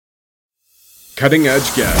cutting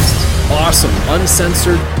edge guests, awesome,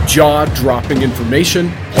 uncensored, jaw-dropping information,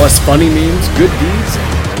 plus funny memes, good deeds,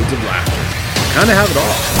 and loads of laughter. Kind of have it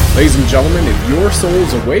all. Ladies and gentlemen, if your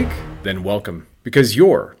soul's awake, then welcome, because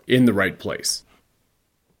you're in the right place.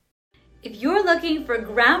 If you're looking for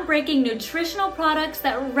groundbreaking nutritional products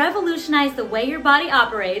that revolutionize the way your body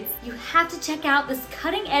operates, you have to check out this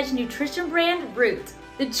cutting-edge nutrition brand, Root.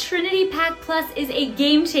 The Trinity Pack Plus is a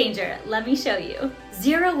game changer. Let me show you.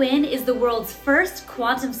 Zero In is the world's first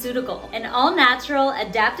quantum-ceutical, an all-natural,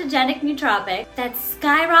 adaptogenic nootropic that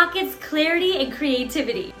skyrockets clarity and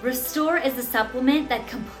creativity. Restore is a supplement that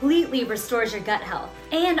completely restores your gut health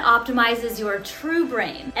and optimizes your true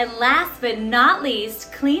brain. And last but not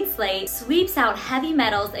least, Clean Slate sweeps out heavy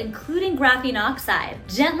metals, including graphene oxide,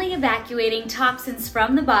 gently evacuating toxins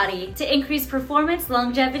from the body to increase performance,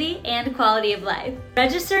 longevity, and quality of life.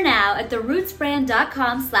 Register now at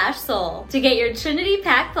therootsbrand.com/soul to get your Trinity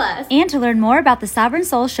Pack Plus, and to learn more about the Sovereign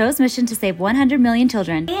Soul Show's mission to save 100 million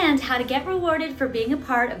children, and how to get rewarded for being a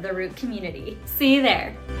part of the Root community. See you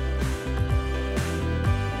there.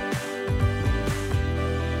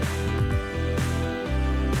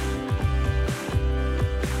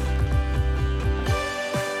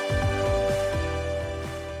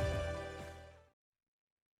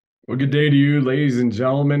 Well, good day to you, ladies and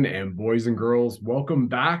gentlemen, and boys and girls. Welcome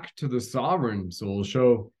back to the Sovereign Soul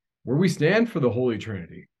Show, where we stand for the Holy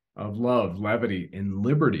Trinity of love, levity, and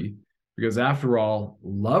liberty. Because after all,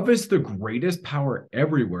 love is the greatest power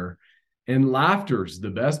everywhere, and laughter is the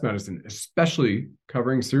best medicine, especially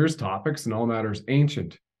covering serious topics and all matters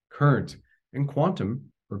ancient, current, and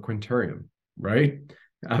quantum or quintarium, right?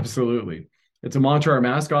 Absolutely. It's a mantra. Our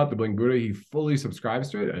mascot, the Bling Buddha, he fully subscribes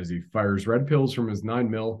to it as he fires red pills from his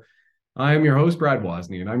 9mm. I am your host, Brad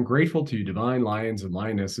Wozni, and I'm grateful to you, divine lions and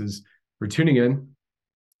lionesses, for tuning in.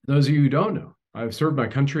 Those of you who don't know, I've served my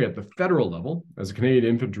country at the federal level as a Canadian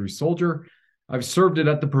infantry soldier. I've served it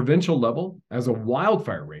at the provincial level as a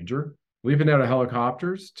wildfire ranger, leaping out of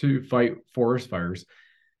helicopters to fight forest fires.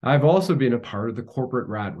 I've also been a part of the corporate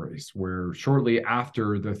rat race, where shortly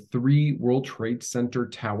after the 3 World Trade Center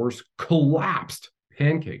towers collapsed,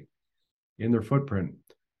 pancake in their footprint,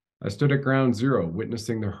 I stood at ground zero,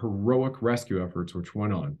 witnessing the heroic rescue efforts which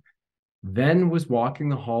went on. Then was walking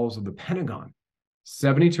the halls of the Pentagon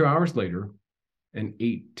 72 hours later and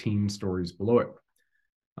 18 stories below it.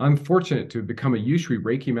 I'm fortunate to have become a Yushui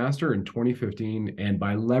Reiki master in 2015, and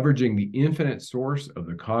by leveraging the infinite source of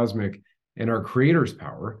the cosmic and our creator's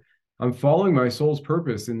power, I'm following my soul's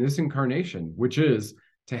purpose in this incarnation, which is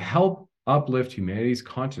to help uplift humanity's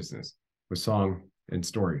consciousness with song and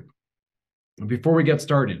story. Before we get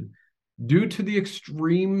started, due to the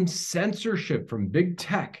extreme censorship from big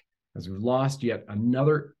tech, as we've lost yet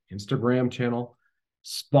another Instagram channel,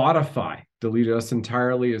 Spotify deleted us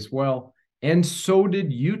entirely as well, and so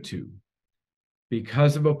did YouTube,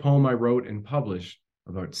 because of a poem I wrote and published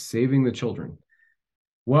about saving the children.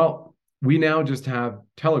 Well, we now just have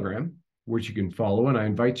Telegram, which you can follow, and I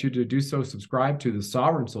invite you to do so. Subscribe to the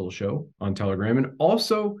Sovereign Soul Show on Telegram, and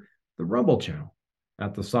also the Rumble channel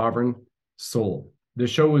at the Sovereign Soul. The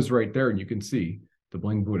show is right there, and you can see the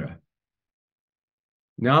Bling Buddha.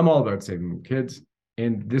 Now, I'm all about saving kids,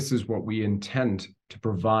 and this is what we intend to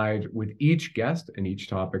provide with each guest and each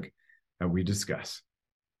topic that we discuss.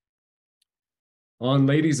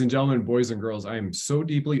 Ladies and gentlemen, boys and girls, I am so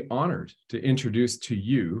deeply honored to introduce to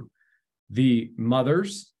you the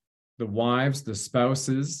mothers, the wives, the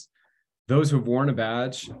spouses, those who have worn a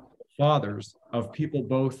badge, fathers of people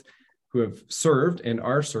both who have served and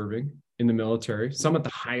are serving in the military, some at the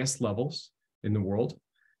highest levels in the world,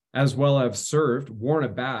 as well as served, worn a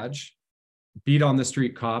badge, beat on the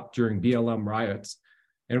street cop during BLM riots,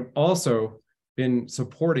 and have also been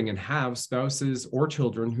supporting and have spouses or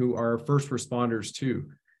children who are first responders too,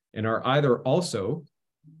 and are either also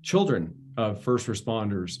children of first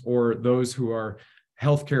responders or those who are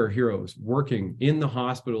healthcare heroes working in the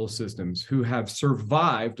hospital systems who have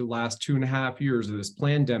survived the last 2.5 years of this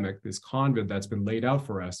pandemic, this COVID that's been laid out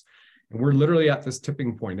for us. And we're literally at this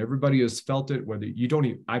tipping point. Everybody has felt it, whether you don't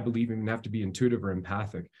even, I believe, even have to be intuitive or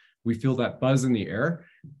empathic. We feel that buzz in the air,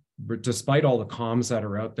 but despite all the comms that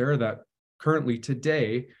are out there, that currently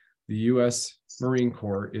today, the U.S. Marine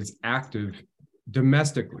Corps is active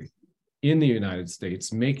domestically in the United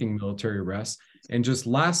States, making military arrests. And just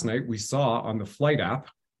last night, we saw on the flight app,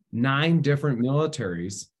 9 different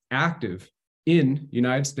militaries active in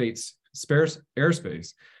United States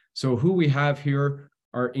airspace. So who we have here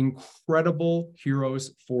are incredible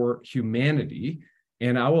heroes for humanity.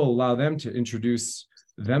 And I will allow them to introduce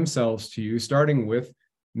themselves to you, starting with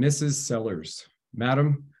Mrs. Sellers.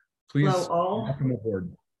 Madam, please welcome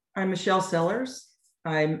aboard. I'm Michelle Sellers.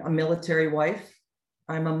 I'm a military wife.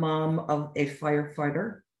 I'm a mom of a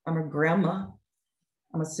firefighter. I'm a grandma.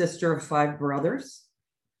 I'm a sister of 5 brothers,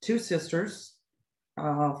 2 sisters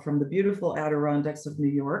from the beautiful Adirondacks of New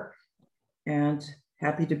York, and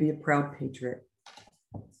happy to be a proud patriot.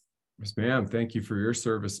 Yes, ma'am. Thank you for your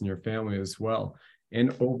service and your family as well.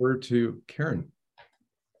 And over to Karen.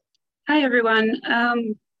 Hi, everyone.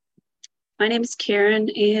 My name is Karen,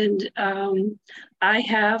 and I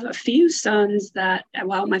have a few sons that,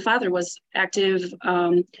 well, my father was active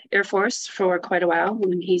Air Force for quite a while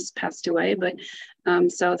when he's passed away, but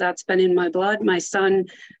so that's been in my blood. My son,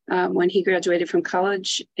 when he graduated from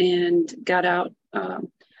college and got out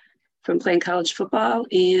from playing college football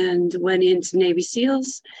and went into Navy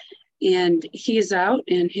SEALs, and he's out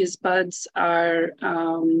and his buds are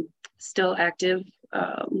still active.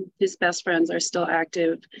 His best friends are still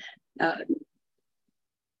active.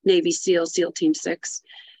 Navy SEAL, SEAL Team 6.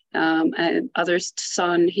 Other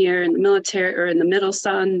son here in the military, or in the middle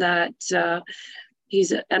son, that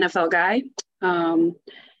he's an NFL guy.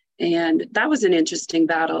 And that was an interesting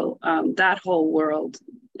battle, that whole world.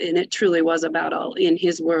 And it truly was a battle in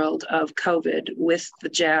his world of COVID with the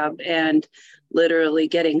jab and literally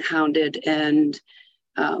getting hounded and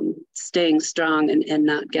staying strong and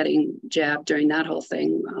not getting jabbed during that whole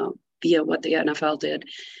thing via what the NFL did.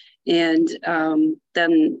 And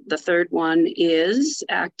then the third one is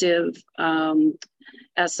active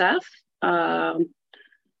SF,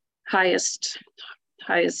 highest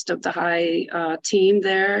of the high team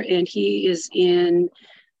there. And he is in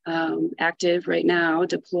active right now,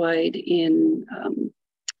 deployed in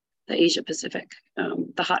the Asia Pacific,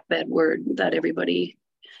 the hotbed word that everybody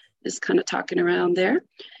is kind of talking around there.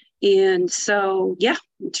 And so, yeah,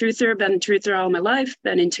 truther, been a truther all my life,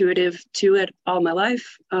 been intuitive to it all my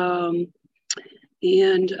life, and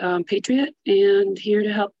patriot, and here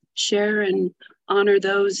to help share and honor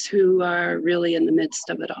those who are really in the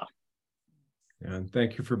midst of it all. And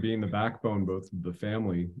thank you for being the backbone, both of the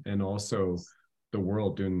family and also the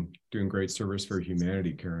world, doing great service for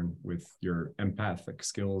humanity, Karen, with your empathic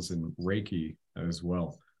skills and Reiki as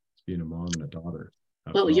well, as being a mom and a daughter.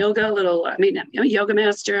 Yoga, I'm a yoga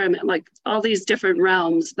master. I'm like all these different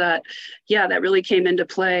realms that really came into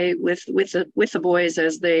play with the boys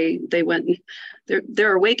as they went.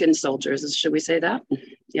 They're awakened soldiers, should we say that?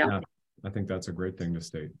 Yeah. I think that's a great thing to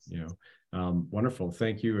state. Wonderful.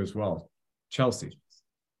 Thank you as well, Chelsea.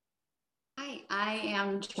 Hi, I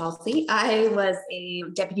am Chelsea. I was a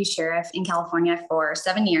deputy sheriff in California for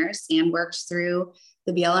 7 years and worked through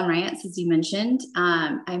the BLM riots, as you mentioned.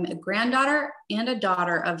 I'm a granddaughter and a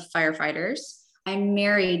daughter of firefighters. I'm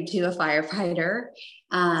married to a firefighter,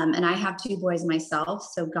 and I have 2 boys myself.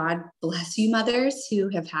 So God bless you, mothers who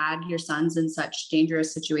have had your sons in such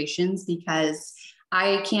dangerous situations, because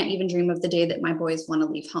I can't even dream of the day that my boys want to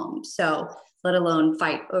leave home. So let alone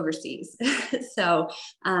fight overseas. So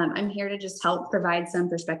I'm here to just help provide some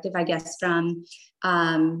perspective, I guess, from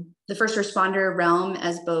the first responder realm,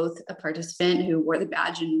 as both a participant who wore the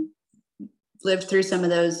badge and lived through some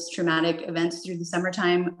of those traumatic events through the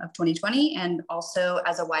summertime of 2020, and also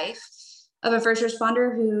as a wife of a first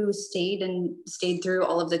responder who stayed through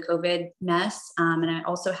all of the COVID mess. And I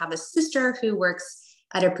also have a sister who works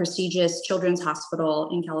at a prestigious children's hospital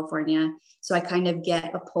in California. So I kind of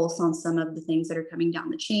get a pulse on some of the things that are coming down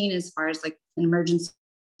the chain as far as like an emergency,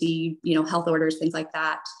 health orders, things like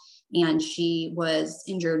that. And she was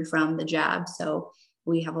injured from the jab. So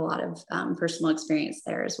we have a lot of personal experience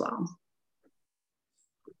there as well.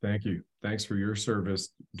 Thank you. Thanks for your service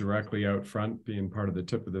directly out front, being part of the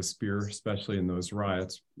tip of the spear, especially in those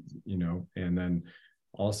riots, and then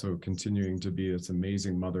also continuing to be this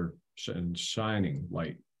amazing mother and shining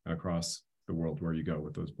light across the world where you go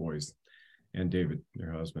with those boys. And David,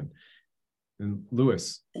 your husband. And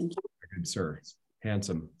Lewis, thank you. Good sir,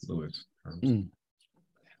 handsome Lewis.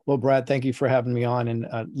 Well, Brad, thank you for having me on. And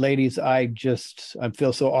ladies, I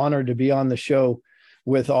feel so honored to be on the show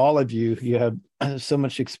with all of you. You have so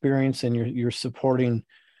much experience, and you're supporting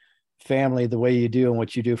family the way you do, and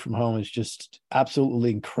what you do from home is just absolutely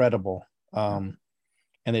incredible. And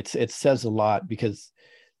it says a lot, because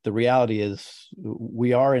the reality is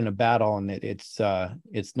we are in a battle, and it's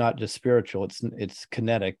not just spiritual, it's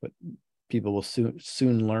kinetic, but people will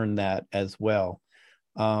soon learn that as well.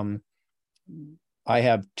 I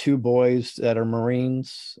have 2 boys that are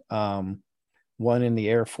Marines, one in the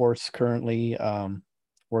Air Force currently,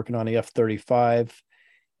 working on the F-35.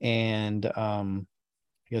 And I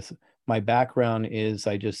guess my background is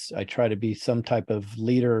I try to be some type of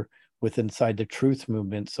leader inside the truth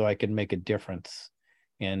movement so I can make a difference.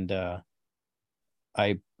 And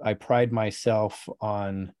I pride myself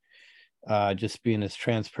on just being as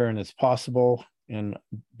transparent as possible and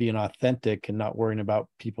being authentic and not worrying about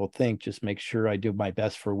people think, just make sure I do my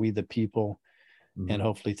best for we the people, and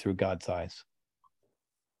hopefully through God's eyes.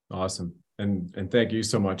 Awesome. And thank you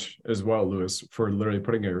so much as well, Lewis, for literally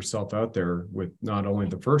putting yourself out there with not only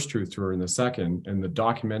the first truth tour and the second, and the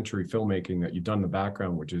documentary filmmaking that you've done in the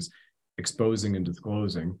background, which is exposing and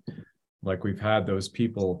disclosing. Like we've had those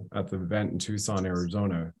people at the event in Tucson,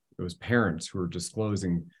 Arizona, those parents who are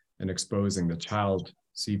disclosing and exposing the child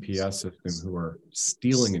CPS system who are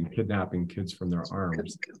stealing and kidnapping kids from their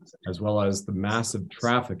arms, as well as the massive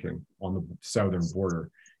trafficking on the southern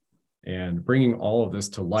border, and bringing all of this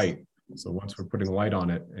to light. So once we're putting light on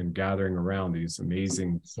it and gathering around these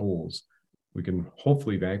amazing souls, we can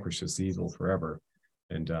hopefully vanquish this evil forever.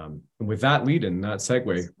 And with that lead in, that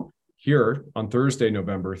segue, here on Thursday,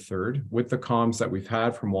 November 3rd, with the comms that we've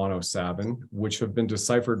had from 107, which have been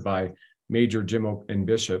deciphered by Major Jim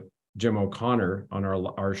O'Connor on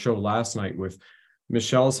our show last night with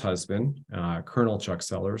Michelle's husband, Colonel Chuck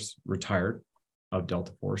Sellers, retired of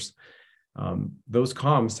Delta Force. Those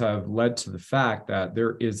comms have led to the fact that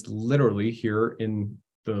there is literally here in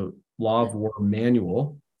the Law of War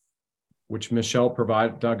manual, which Michelle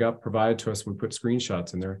provided to us. We put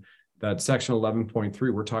screenshots in there. That section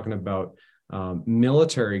 11.3, we're talking about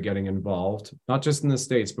military getting involved, not just in the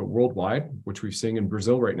States, but worldwide, which we're seeing in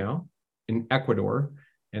Brazil right now, in Ecuador,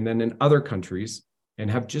 and then in other countries, and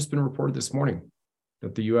have just been reported this morning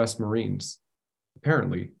that the U.S. Marines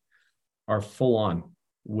apparently are full on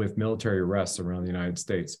with military arrests around the United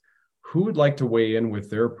States. Who would like to weigh in with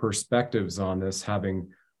their perspectives on this,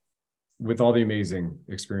 with all the amazing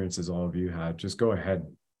experiences all of you had? Just go ahead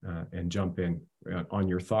and jump in on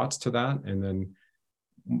your thoughts to that, and then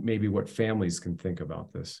maybe what families can think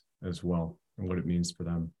about this as well and what it means for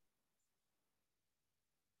them.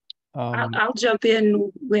 I'll jump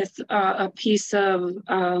in with a piece of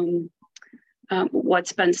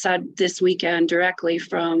what's been said this weekend directly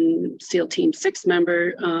from SEAL Team 6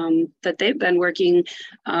 member that they've been working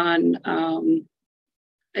on.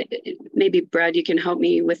 Maybe Brad, you can help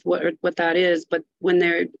me with what that is, but when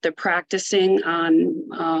they're practicing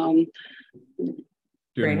on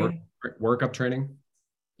doing workup training.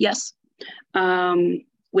 Yes.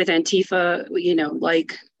 With Antifa,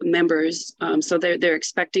 like members. So they're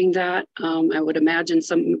expecting that. I would imagine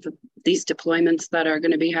some of these deployments that are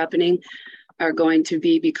going to be happening are going to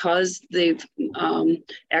be because they've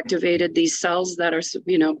activated these cells that are,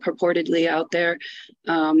 purportedly out there,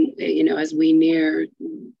 as we near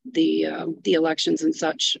the elections and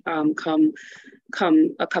such come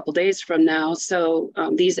a couple days from now. So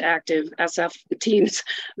these active SF teams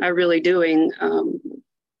are really doing,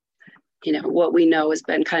 what we know has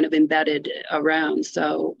been kind of embedded around.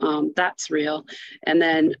 So that's real. And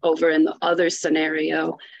then over in the other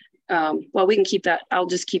scenario, we can keep that. I'll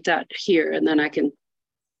just keep that here, and then I can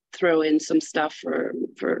throw in some stuff for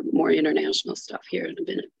more international stuff here in a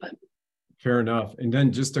minute. But fair enough. And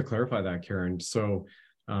then just to clarify that, Karen, so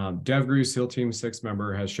DevGru SEAL Team 6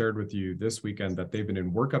 member has shared with you this weekend that they've been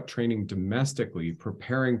in workup training domestically,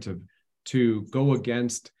 preparing to go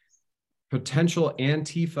against potential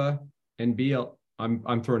Antifa and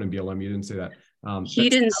I'm throwing in BLM. You didn't say that. He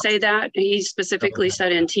didn't say that. He specifically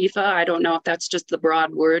said Antifa. I don't know if that's just the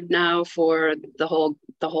broad word now for the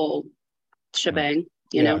whole shebang.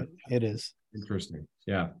 You know, it is interesting.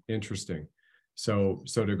 Yeah, interesting. So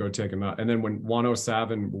to go take him out, and then when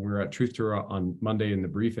 107, when we were at Truth Tour on Monday in the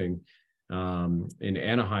briefing in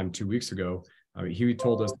Anaheim 2 weeks ago, he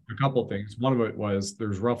told us a couple of things. One of it was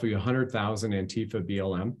there's roughly 100,000 Antifa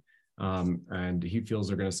BLM. And he feels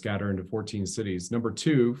they're going to scatter into 14 cities. Number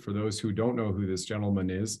two, for those who don't know who this gentleman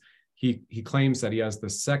is, he claims that he has the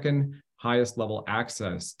second highest level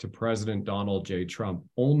access to President Donald J. Trump,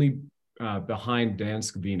 only behind Dan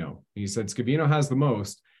Scavino. He said Scavino has the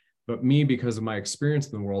most, but me, because of my experience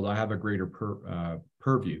in the world, I have a greater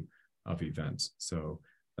purview of events. So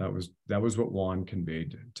that was what Juan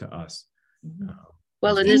conveyed to us.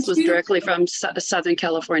 Well, and this was directly from Southern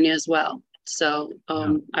California as well. So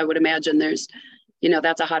I would imagine there's,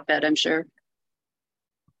 that's a hotbed, I'm sure.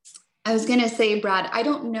 I was going to say, Brad, I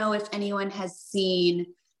don't know if anyone has seen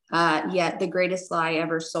yet The Greatest Lie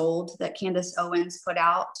Ever Sold that Candace Owens put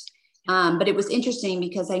out. But it was interesting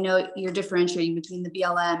because I know you're differentiating between the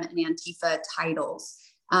BLM and Antifa titles.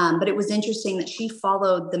 But it was interesting that she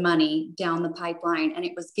followed the money down the pipeline, and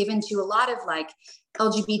it was given to a lot of like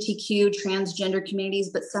LGBTQ transgender communities,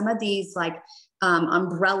 but some of these like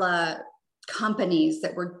umbrella companies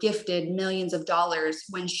that were gifted millions of dollars.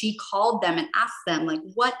 When she called them and asked them, like,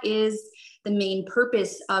 what is the main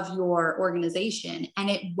purpose of your organization? And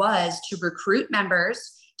it was to recruit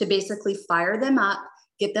members to basically fire them up,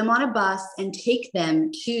 get them on a bus, and take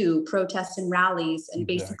them to protests and rallies, and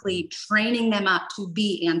basically training them up to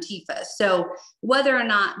be Antifa. So whether or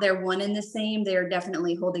not they're one and the same, they're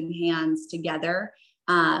definitely holding hands together.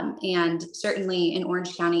 And certainly in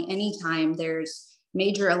Orange County, anytime there's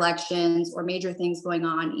major elections or major things going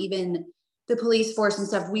on, even the police force and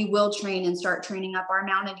stuff, we will train and start training up our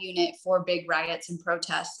mounted unit for big riots and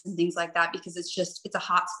protests and things like that, because it's a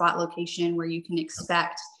hot spot location where you can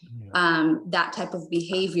expect that type of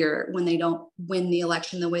behavior when they don't win the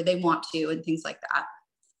election the way they want to and things like that.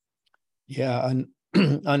 Yeah.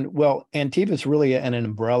 And well, Antifa is really an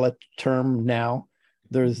umbrella term now.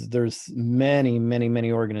 There's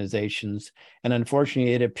many organizations. And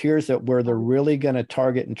unfortunately, it appears that where they're really going to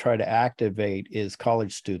target and try to activate is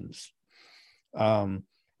college students.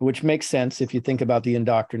 Which makes sense if you think about the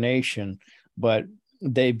indoctrination, but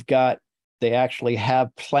they actually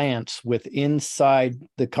have plants inside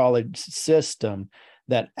the college system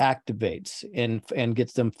that activates and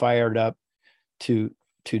gets them fired up to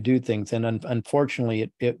do things. And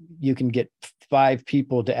unfortunately, you can get 5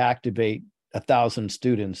 people to activate 1,000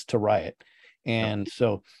 students to riot. And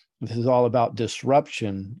so this is all about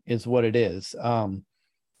disruption is what it is.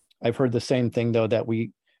 I've heard the same thing though, that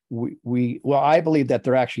I believe that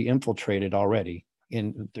they're actually infiltrated already,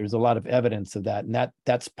 and there's a lot of evidence of that, and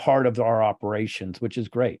that's part of our operations, which is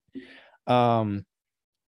great. But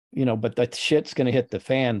the shit's going to hit the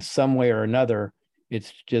fan some way or another.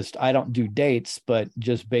 It's just, I don't do dates, but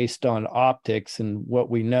just based on optics and what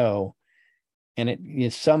we know,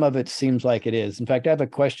 and some of it seems like it is. In fact, I have a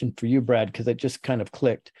question for you, Brad, because it just kind of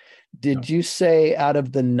clicked. Did you say out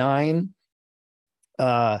of the 9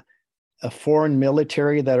 a foreign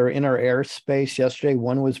military that are in our airspace yesterday,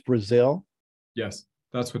 one was Brazil? Yes,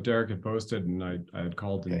 that's what Derek had posted, and I had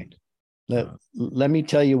called. Okay. Let me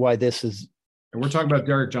tell you why this is. And we're talking about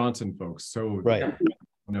Derek Johnson, folks. So right.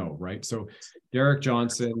 No, right? So Derek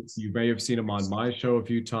Johnson, you may have seen him on my show a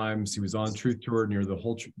few times. He was on Truth Tour near the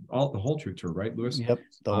whole Truth Tour, right, Lewis? Yep,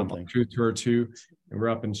 the whole thing. Truth Tour 2, and we're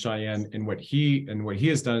up in Cheyenne. And what he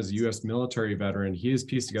has done as a U.S. military veteran, he has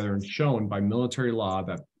pieced together and shown by military law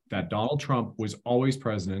that Donald Trump was always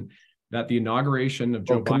president, that the inauguration of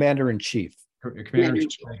Joe Biden, Commander-in-Chief,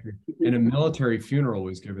 and a military funeral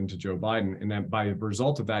was given to Joe Biden. And that by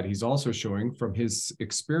result of that, he's also showing from his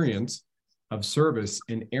experience of service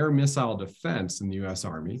in air missile defense in the U.S.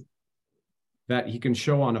 Army, that he can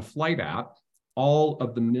show on a flight app all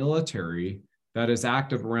of the military that is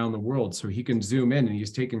active around the world. So he can zoom in and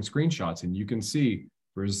he's taking screenshots, and you can see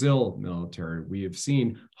Brazil military. We have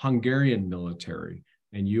seen Hungarian military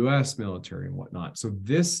and U.S. military and whatnot. So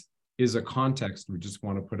this is a context we just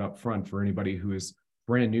want to put up front for anybody who is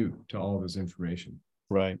brand new to all of this information.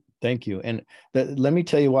 Right. Thank you. And let me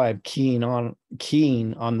tell you why I'm keen on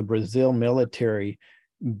the Brazil military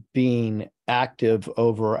being active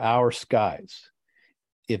over our skies.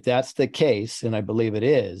 If that's the case, and I believe it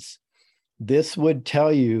is, this would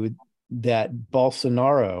tell you that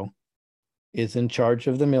Bolsonaro is in charge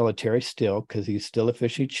of the military still, because he's still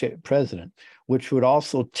officially president, which would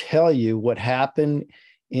also tell you what happened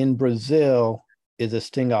in Brazil is a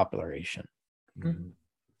sting operation. Mm-hmm.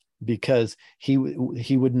 Because he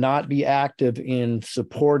would not be active in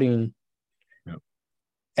supporting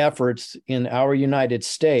efforts in our United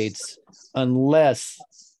States unless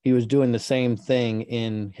he was doing the same thing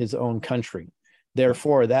in his own country.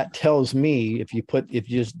 Therefore, that tells me, if you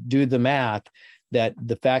just do the math, that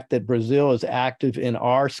the fact that Brazil is active in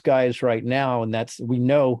our skies right now, and we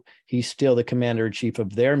know he's still the commander-in-chief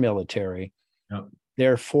of their military. Yep.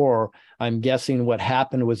 Therefore, I'm guessing what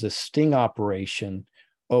happened was a sting operation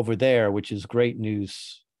over there, which is great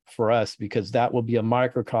news for us, because that will be a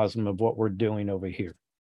microcosm of what we're doing over here.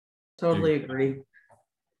 Totally agree.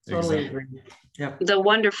 Totally agree. Yeah. The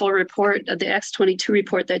wonderful report, the X-22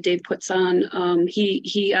 report that Dave puts on,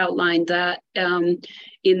 he outlined that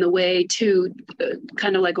in the way to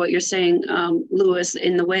kind of like what you're saying, Lewis,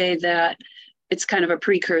 in the way that it's kind of a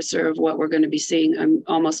precursor of what we're going to be seeing,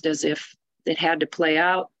 almost as if it had to play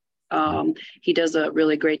out. He does a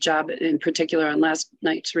really great job, in particular on last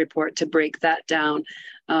night's report, to break that down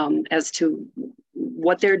as to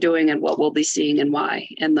what they're doing and what we'll be seeing and why.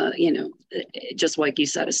 And just like you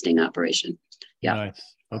said, a sting operation. Yeah.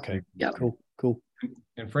 Nice. Okay. Yeah. Cool.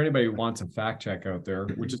 And for anybody who wants a fact check out there,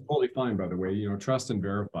 which is totally fine, by the way, trust and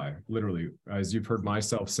verify, literally, as you've heard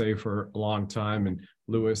myself say for a long time, and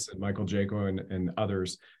Lewis and Michael Jaco and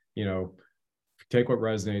others, take what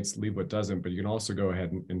resonates, leave what doesn't, but you can also go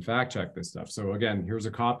ahead and fact check this stuff. So again, here's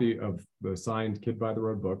a copy of the signed Kid by the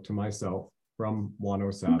Road book to myself from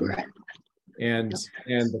 107. And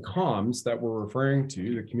the comms that we're referring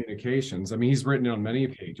to, the communications, I mean, he's written on many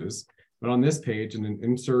pages, but on this page, in an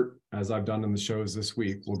insert, as I've done in the shows this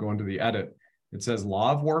week, we'll go into the edit. It says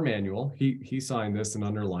Law of War Manual. He signed this and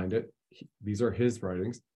underlined it. These are his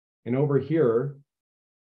writings. And over here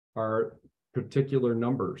are particular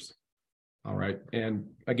numbers. All right. And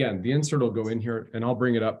again, the insert will go in here and I'll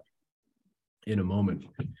bring it up in a moment.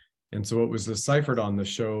 And so it was deciphered on the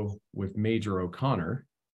show with Major O'Connor,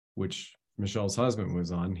 which Michelle's husband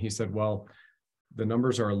was on. He said, well, the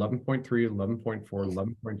numbers are 11.3, 11.4,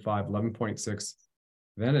 11.5, 11.6.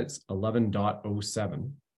 Then it's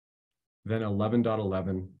 11.07, then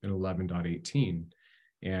 11.11 and 11.18.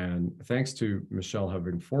 And thanks to Michelle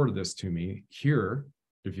having forwarded this to me here,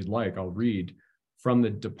 if you'd like, I'll read from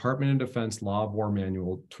the Department of Defense Law of War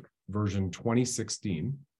Manual version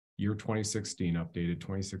 2016, year 2016, updated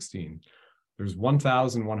 2016. There's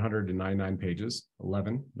 1,199 pages,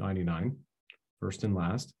 1199, first and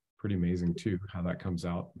last. Pretty amazing too, how that comes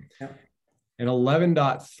out. Yep. And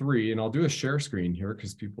 11.3, and I'll do a share screen here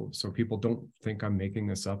because people don't think I'm making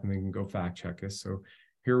this up and they can go fact check this. So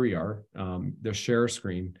here we are, the share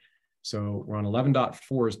screen. So we're on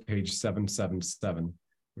 11.4 is page 777,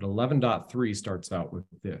 but 11.3 starts out with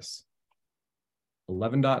this.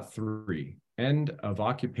 11.3, end of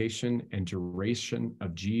occupation and duration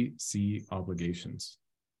of GC obligations.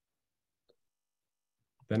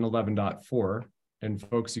 Then 11.4, and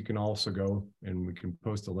folks, you can also go and we can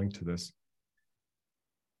post a link to this.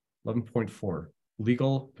 11.4,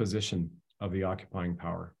 legal position of the occupying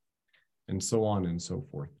power, and so on and so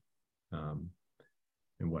forth, and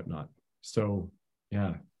whatnot. So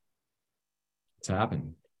yeah, it's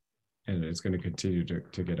happened, and it's going to continue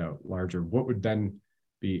to get out larger. What would then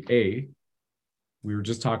be we were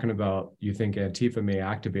just talking about, you think Antifa may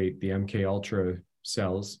activate the MK Ultra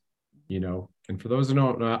cells, and for those who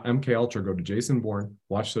don't know MK Ultra, go to Jason Bourne,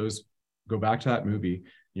 watch those, go back to that movie.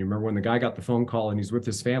 You remember when the guy got the phone call and he's with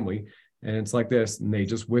his family and it's like this, and they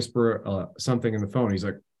just whisper something in the phone. He's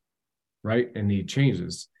like, right. And he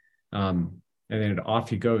changes. And then off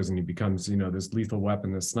he goes and he becomes, this lethal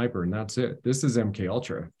weapon, this sniper, and that's it. This is MK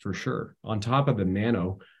Ultra for sure. On top of the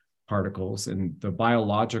nano particles and the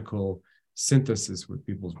biological synthesis with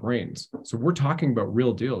people's brains. So we're talking about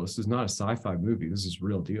real deal. This is not a sci-fi movie. This is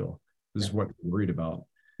real deal. This is what we're worried about.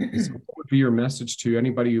 So what would be your message to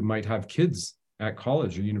anybody who might have kids at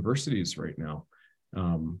college or universities right now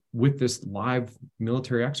with this live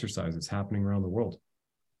military exercise that's happening around the world?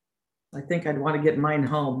 I think I'd want to get mine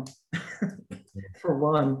home for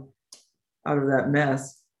one, out of that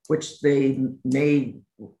mess, which they may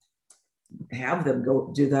have them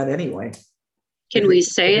go do that anyway. Can we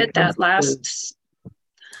say it, that last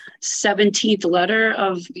 17th letter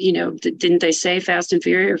of, didn't they say fast and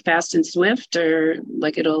furious or fast and swift, or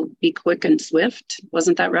like it'll be quick and swift?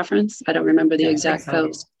 Wasn't that reference? I don't remember the exact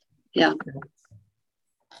code. Yeah.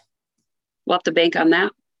 We'll have to bank on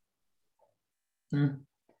that.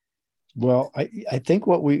 Well, I think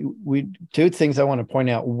what we two things I want to point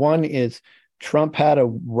out. One is Trump had a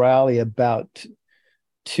rally about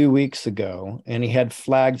 2 weeks ago, and he had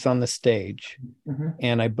flags on the stage. Mm-hmm.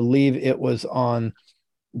 And I believe it was on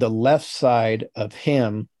the left side of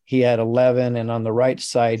him, he had 11, and on the right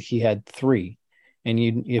side, he had 3. And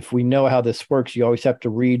if we know how this works, you always have to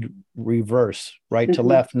read reverse, right mm-hmm. to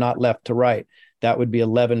left, not left to right. That would be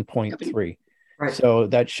 11.3. Right. So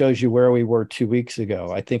that shows you where we were 2 weeks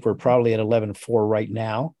ago. I think we're probably at 11.4 right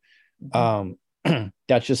now. Mm-hmm.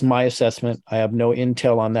 That's just my assessment. I have no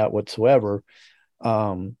intel on that whatsoever.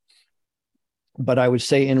 But I would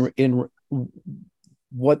say in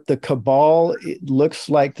what the cabal looks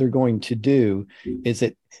like they're going to do is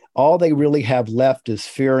that all they really have left is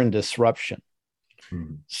fear and disruption.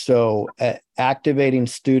 Hmm. So activating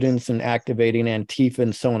students and activating Antifa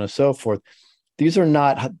and so on and so forth, these are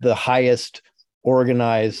not the highest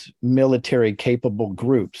organized military capable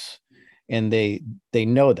groups. And they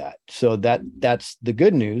know that. So that's the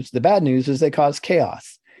good news. The bad news is they cause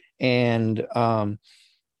chaos. And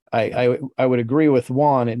I would agree with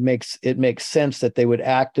Juan. It makes sense that they would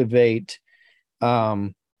activate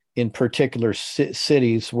in particular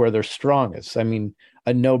cities where they're strongest. I mean,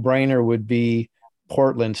 a no-brainer would be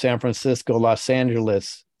Portland, San Francisco, Los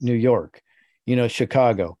Angeles, New York,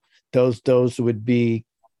 Chicago. Those would be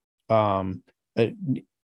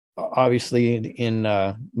obviously in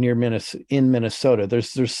near Minnesota.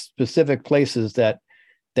 There's specific places that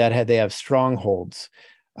they have strongholds.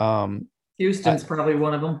 Houston's probably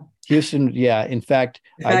one of them. Houston, yeah. In fact,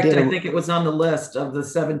 I think it was on the list of the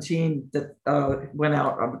 17 that went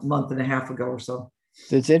out a month and a half ago or so.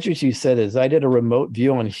 It's interesting you said this. I did a remote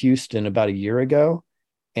view on Houston about a year ago,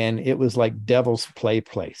 and it was like Devil's Play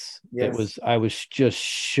place. Yes. I was just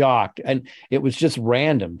shocked, and it was just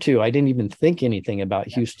random too. I didn't even think anything about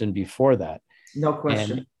Houston before that. No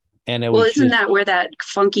question. And it Well, was isn't that where that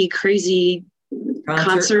funky, crazy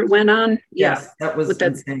concert went on? Yes, that was with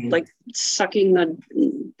insane. Like sucking the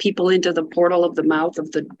people into the portal of the mouth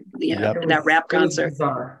of the that rap concert. It was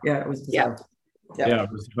bizarre. Yeah, it was bizarre. Yeah,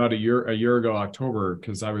 it was about a year ago, October,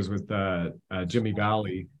 because I was with Jimmy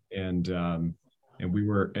Valley and we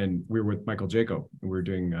were with Michael Jaco, and we were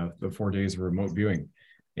doing the 4 days of remote viewing,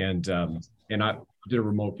 and I did a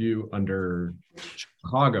remote view under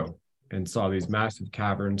Chicago and saw these massive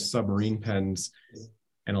caverns, submarine pens,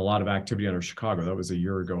 and a lot of activity under Chicago. That was a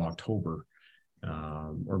year ago, October,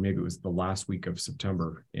 or maybe it was the last week of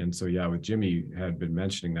September. And so, yeah, with Jimmy had been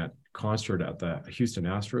mentioning that concert at the Houston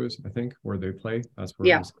Astros, I think, where they play. That's where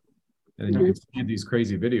it was. And then you can see these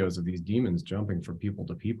crazy videos of these demons jumping from people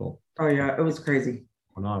to people. Oh, yeah, it was crazy.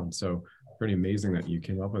 So pretty amazing that you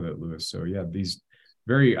came up with it, Lewis. So, yeah, these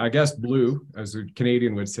very, I guess, blue, as a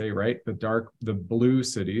Canadian would say, right? The blue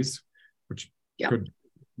cities, which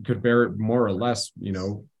could bear more or less, be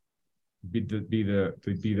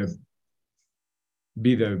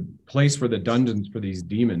the place for the dungeons for these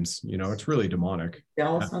demons. It's really demonic.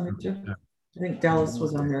 Dallas on it too. I think Dallas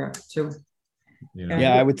was on there too.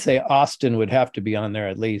 Yeah, I would say Austin would have to be on there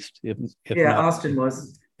at least. If not, Austin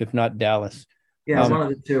was. If not Dallas. Yeah, one of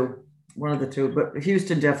the two. But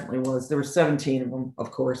Houston definitely was. There were 17 of them, of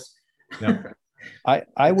course. Yeah.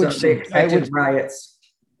 I would say riots.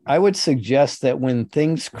 I would suggest that when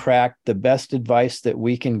things crack, the best advice that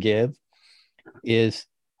we can give is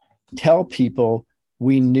tell people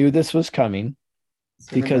we knew this was coming,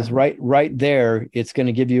 because right there, it's going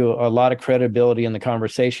to give you a lot of credibility in the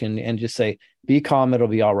conversation, and just say, be calm, it'll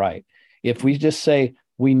be all right. If we just say,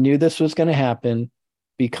 we knew this was going to happen,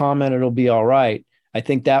 be calm and it'll be all right, I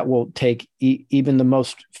think that will take even the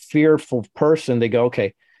most fearful person. They go,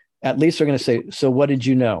 okay, at least they're going to say, so what did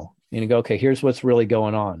you know? And you go, okay, here's what's really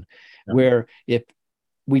going on. Yeah. Where if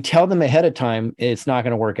we tell them ahead of time, it's not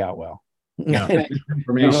going to work out well. Yeah. You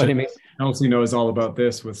know what I mean? Kelsey knows all about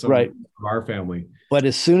this with some of our family. But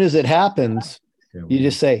as soon as it happens, you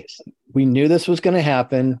just say, we knew this was going to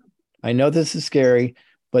happen. I know this is scary,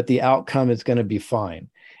 but the outcome is going to be fine.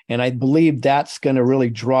 And I believe that's going to really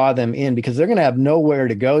draw them in, because they're going to have nowhere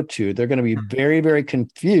to go to. They're going to be very, very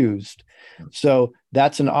confused. So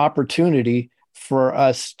that's an opportunity for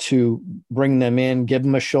us to bring them in, give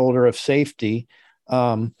them a shoulder of safety,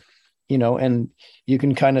 and you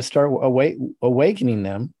can kind of start awakening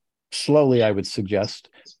them slowly, I would suggest.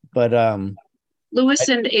 But Lewis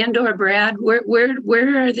and or Brad, where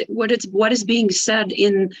are what is being said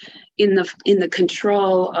in the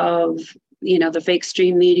control of the fake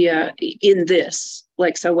stream media in this?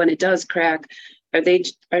 Like, so when it does crack, are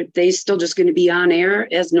they still just going to be on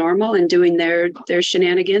air as normal and doing their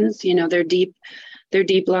shenanigans? Their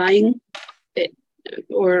deep lying,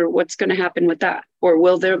 or what's going to happen with that? Or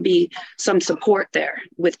will there be some support there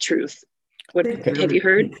with truth? Have you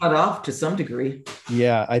heard? Cut off to some degree.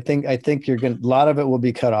 Yeah, I think a lot of it will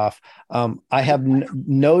be cut off. I have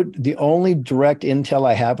the only direct intel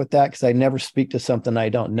I have with that, because I never speak to something I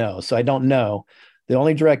don't know. So I don't know. The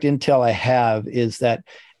only direct intel I have is that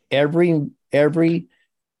every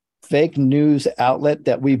fake news outlet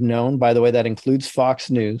that we've known, by the way, that includes Fox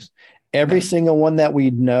News, every single one that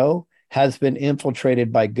we know has been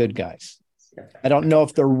infiltrated by good guys. I don't know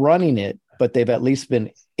if they're running it, but they've at least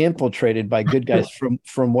been infiltrated by good guys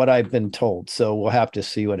from what I've been told. So we'll have to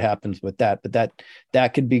see what happens with that. But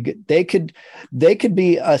that could be good. They could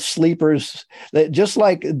be sleepers, just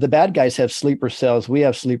like the bad guys have sleeper cells. We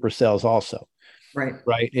have sleeper cells also. Right.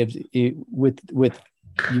 If with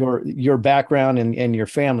your background and your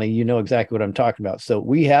family, you know exactly what I'm talking about. So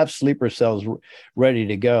we have sleeper cells ready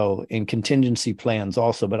to go, and contingency plans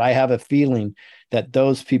also. But I have a feeling that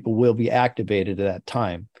those people will be activated at that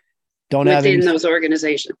time. Don't have within those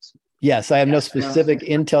organizations. Yes, I have no specific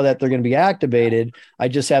intel that they're going to be activated. I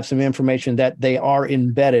just have some information that they are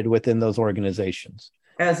embedded within those organizations,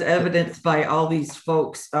 as evidenced by all these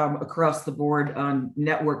folks across the board on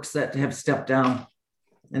networks that have stepped down,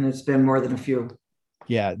 and it's been more than a few.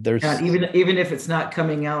 Yeah, there's even if it's not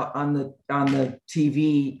coming out on the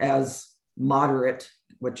TV as moderate,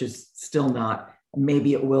 which is still not.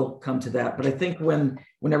 Maybe it will come to that, but I think when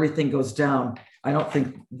everything goes down, I don't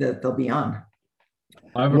think that they'll be on.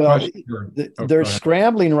 I have a question. They're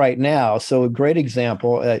scrambling right now. So a great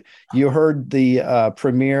example. You heard the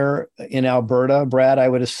premiere in Alberta, Brad, I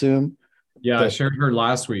would assume. Yeah, I shared her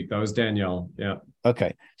last week. That was Danielle. Yeah.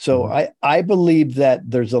 Okay. So I believe that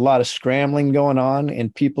there's a lot of scrambling going on,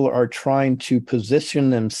 and people are trying to position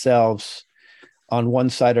themselves on one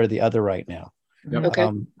side or the other right now. Yep. Okay.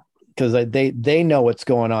 Because they know what's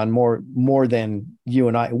going on more than you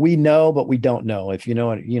and I. We know, but we don't know, if you know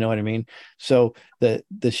what I mean. So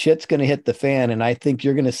the shit's going to hit the fan, and I think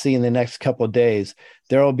you're going to see in the next couple of days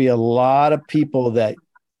there will be a lot of people that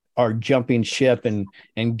are jumping ship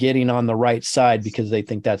and getting on the right side because they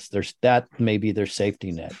think that may be their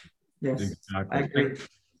safety net. Yes, Exactly. I agree.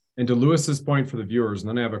 And to Lewis's point for the viewers, and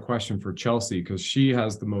then I have a question for Chelsea, because she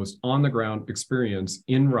has the most on the ground experience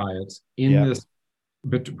in riots in this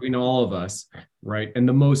between all of us, right? And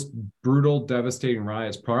the most brutal, devastating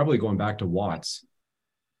riots, probably going back to Watts,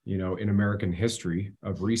 in American history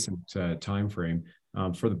of recent time frame.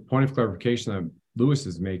 For the point of clarification that Lewis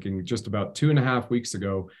is making, just about 2.5 weeks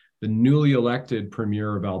ago, the newly elected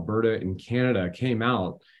premier of Alberta in Canada came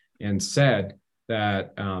out and said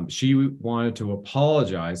that she wanted to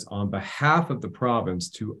apologize on behalf of the province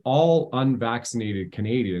to all unvaccinated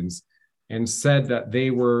Canadians, and said that they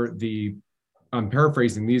were I'm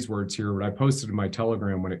paraphrasing these words here, but I posted in my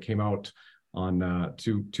Telegram when it came out on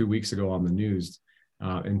two weeks ago on the news.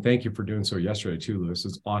 And thank you for doing so yesterday too, Lewis.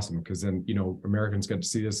 It's awesome, because then Americans get to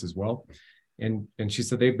see this as well. And she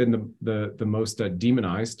said they've been the most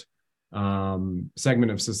demonized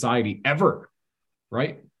segment of society ever,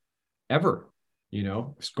 right? Ever.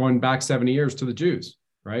 It's going back 70 years to the Jews,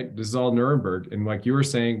 right? This is all Nuremberg. And like you were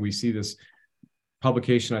saying, we see this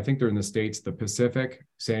publication, I think they're in the States, the Pacific,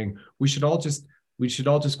 saying we should all just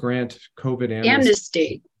grant COVID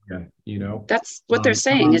amnesty. Yeah, that's what they're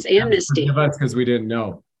saying is amnesty. That's because we didn't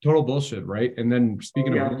know. Total bullshit, right? And then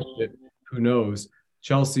speaking of bullshit, who knows?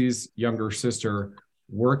 Chelsea's younger sister,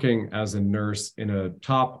 working as a nurse in a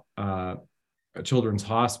top children's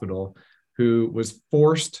hospital, who was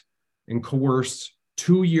forced and coerced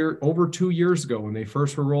over 2 years ago when they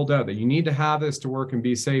first were rolled out that you need to have this to work and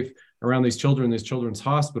be safe around these children in this children's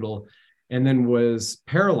hospital, and then was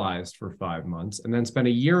paralyzed for 5 months, and then spent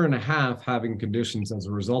 1.5 years having conditions as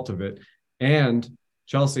a result of it. And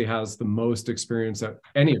Chelsea has the most experience out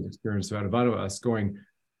of us going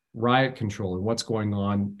riot control and what's going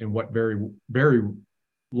on and what very, very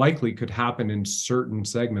likely could happen in certain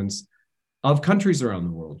segments of countries around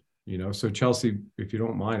the world. So Chelsea, if you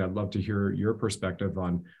don't mind, I'd love to hear your perspective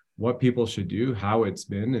on what people should do, how it's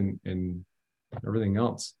been, and everything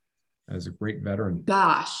else as a great veteran.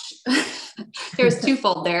 Gosh, there's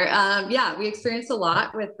twofold there. We experienced a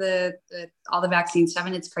lot with all the vaccine stuff,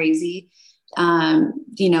 and it's crazy.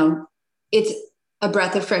 It's a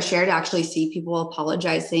breath of fresh air to actually see people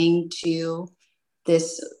apologizing to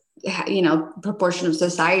this, proportion of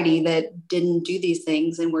society that didn't do these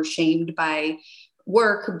things and were shamed by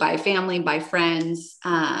work, by family, by friends.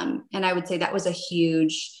 And I would say that was a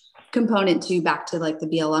huge component back to like the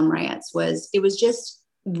BLM riots. It was just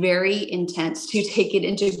very intense to take it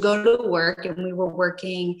and to go to work. And we were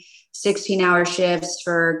working 16-hour shifts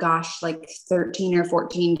for like 13 or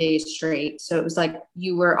 14 days straight. So it was like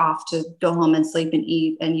you were off to go home and sleep and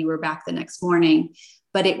eat, and you were back the next morning.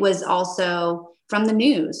 But it was also from the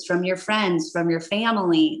news, from your friends, from your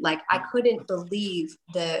family. Like, I couldn't believe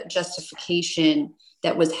the justification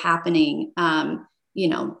that was happening,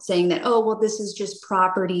 saying that, oh, well, this is just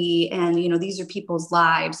property, and, these are people's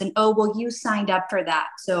lives, and, oh, well, you signed up for that.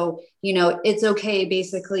 So, it's okay,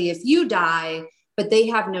 basically, if you die, but they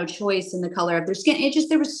have no choice in the color of their skin.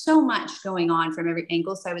 There was so much going on from every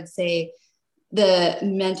angle. So I would say the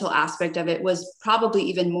mental aspect of it was probably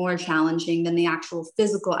even more challenging than the actual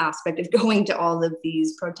physical aspect of going to all of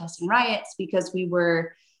these protests and riots, because we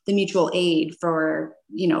were the mutual aid for,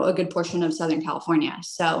 a good portion of Southern California.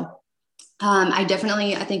 So I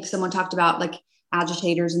think someone talked about like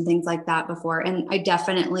agitators and things like that before. And I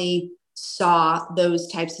definitely saw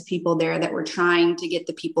those types of people there that were trying to get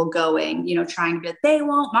the people going, trying to be like, they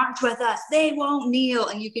won't march with us, they won't kneel.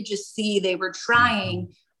 And you could just see they were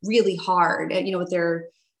trying really hard, with their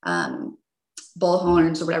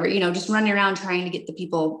bullhorns or whatever, just running around trying to get the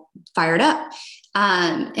people fired up.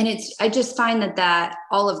 And I just find that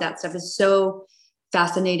all of that stuff is so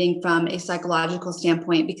fascinating from a psychological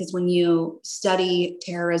standpoint, because when you study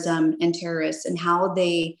terrorism and terrorists and how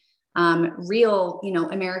they reel,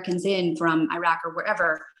 Americans in from Iraq or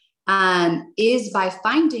wherever, is by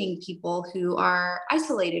finding people who are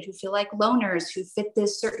isolated, who feel like loners, who fit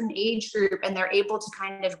this certain age group, and they're able to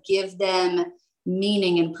kind of give them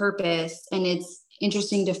meaning and purpose. And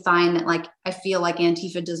interesting to find that, like, I feel like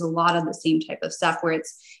Antifa does a lot of the same type of stuff where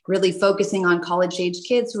it's really focusing on college age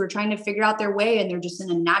kids who are trying to figure out their way, and they're just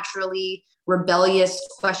in a naturally rebellious,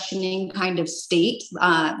 questioning kind of state,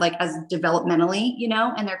 like as developmentally,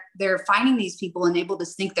 and they're finding these people and able to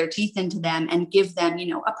sink their teeth into them and give them,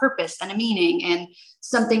 a purpose and a meaning and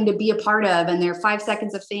something to be a part of. And their 5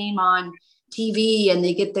 seconds of fame on TV, and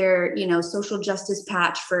they get their, social justice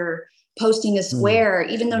patch for posting a square,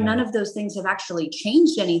 even though none of those things have actually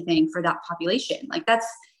changed anything for that population. Like, that's,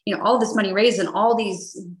 all this money raised and all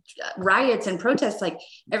these riots and protests, like,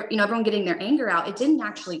 everyone getting their anger out. It didn't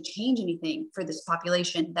actually change anything for this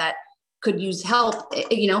population that could use help.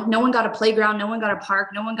 No one got a playground, no one got a park,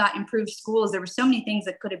 no one got improved schools. There were so many things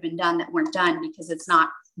that could have been done that weren't done because it's not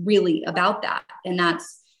really about that. And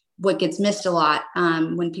that's what gets missed a lot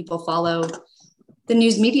when people follow the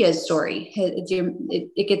news media's story.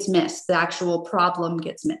 It gets missed. The actual problem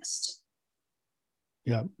gets missed.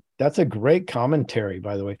 Yeah. That's a great commentary,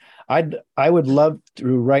 by the way. I would love to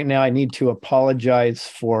right now. I need to apologize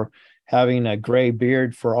for having a gray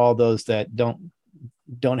beard for all those that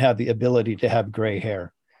don't have the ability to have gray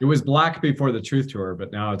hair. It was black before the Truth Tour,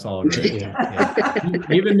 but now it's all gray. Yeah.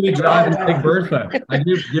 Even me driving Big Bertha, I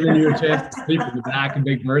keep giving you a chance to sleep in the back of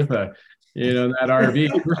Big Bertha, that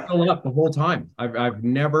RV. You're still up the whole time. I've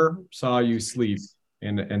never saw you sleep.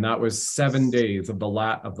 And that was 7 days of the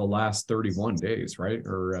last 31 days, right?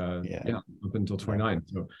 Or up until 29.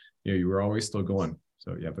 So you were always still going.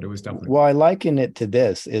 So but it was definitely. Well, I liken it to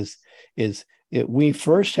this: we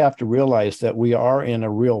first have to realize that we are in a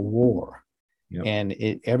real war, and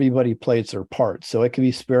everybody plays their part. So it can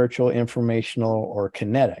be spiritual, informational, or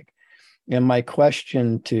kinetic. And my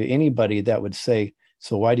question to anybody that would say,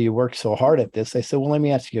 "So why do you work so hard at this?" I said, "Well, let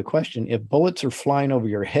me ask you a question. If bullets are flying over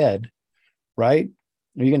your head, right?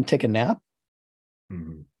 Are you going to take a nap?"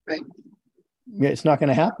 Mm-hmm. Right. It's not going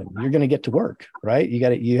to happen. You're going to get to work, right?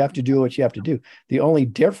 You have to do what you have to do. The only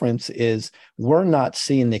difference is we're not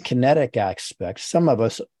seeing the kinetic aspect. Some of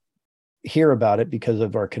us hear about it because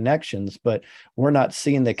of our connections, but we're not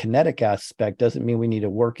seeing the kinetic aspect. Doesn't mean we need to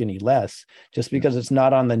work any less. Just because it's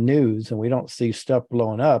not on the news and we don't see stuff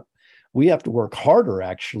blowing up, we have to work harder,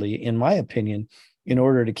 actually, in my opinion, in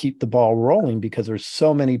order to keep the ball rolling, because there's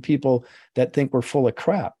so many people that think we're full of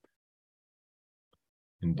crap.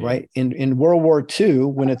 Indeed. Right. In World War II,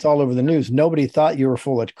 when it's all over the news, nobody thought you were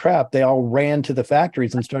full of crap. They all ran to the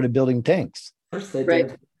factories and started building tanks. Of course they Right.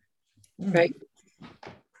 did. Right.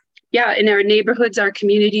 Yeah. In our neighborhoods, our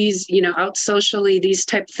communities, out socially, these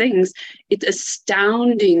type of things, it's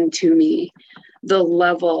astounding to me, the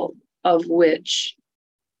level of which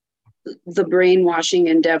the brainwashing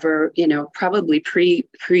endeavor, probably pre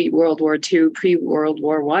World War II, pre World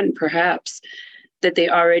War I, perhaps, that they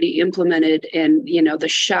already implemented, and the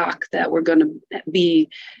shock that we're going to be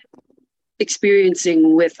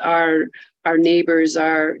experiencing with our neighbors,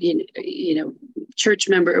 our church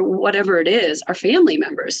member, whatever it is, our family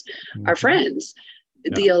members, our friends,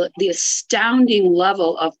 the astounding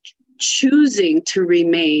level of choosing to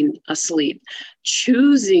remain asleep,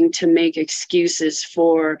 choosing to make excuses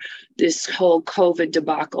for this whole COVID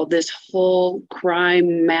debacle, this whole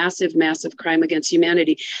crime, massive crime against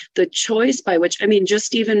humanity. The choice by which,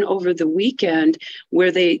 just even over the weekend,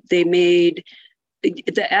 where they made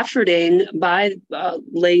the efforting by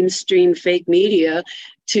lamestream fake media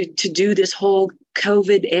to do this whole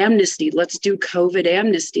COVID amnesty. Let's do COVID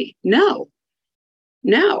amnesty. No.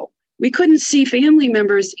 We couldn't see family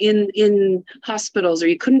members in hospitals, or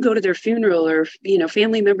you couldn't go to their funeral, or,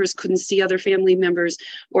 family members couldn't see other family members,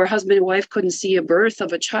 or husband and wife couldn't see a birth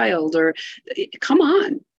of a child, or come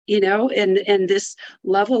on, and this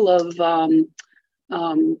level of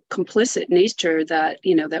complicit nature that,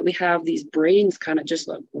 that we have these brains kind of just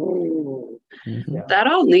like, oh, that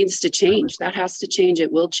all needs to change. That has to change.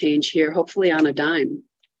 It will change here, hopefully on a dime.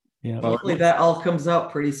 Yeah. Hopefully that all comes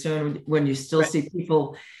out pretty soon when you still see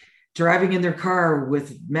people driving in their car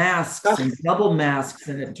with masks and double masks,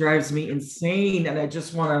 and it drives me insane. And I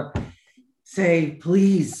just want to say,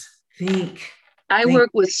 please think. I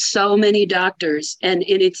work with so many doctors, and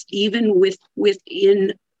it's even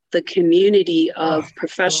within the community of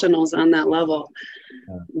professionals on that level,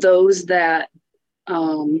 those that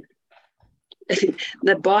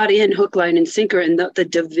that bought in hook, line, and sinker, and the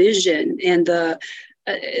division and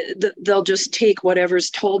they'll just take whatever's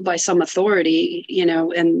told by some authority,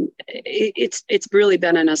 and it's really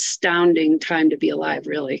been an astounding time to be alive,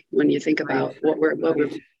 really, when you think about what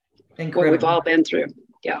we've all been through.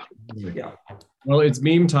 Yeah. Well, it's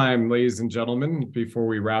meme time, ladies and gentlemen, before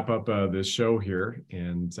we wrap up this show here.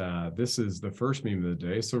 And this is the first meme of the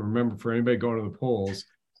day. So remember, for anybody going to the polls,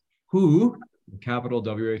 who the capital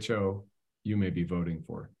WHO, you may be voting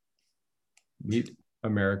for. Meet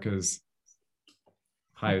America's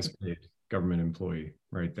highest paid government employee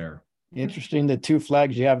right there. Interesting, the two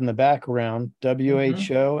flags you have in the background,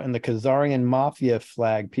 WHO and the Khazarian Mafia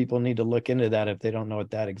flag. People need to look into that if they don't know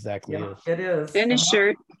what that exactly is. It is. And his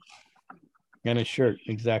shirt. And a shirt,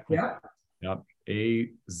 exactly. Yep.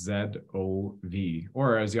 AZOV,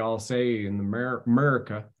 or as y'all say in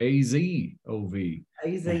America, AZOV.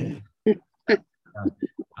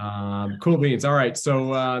 Cool beans. All right.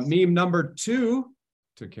 So meme number 2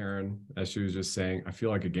 to Karen, as she was just saying, I feel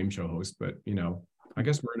like a game show host, but I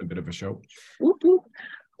guess we're in a bit of a show. Whoop, whoop.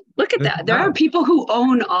 Look at that. There are people who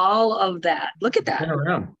own all of that. Look at that.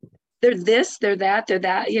 Around. They're this, they're that,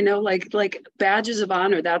 like badges of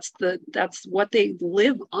honor. That's what they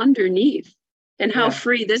live underneath. And how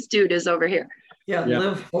free this dude is over here.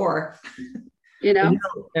 Live for. And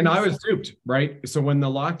I was duped, right? So when the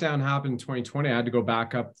lockdown happened in 2020, I had to go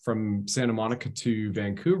back up from Santa Monica to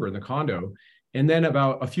Vancouver in the condo. And then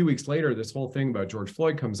about a few weeks later, this whole thing about George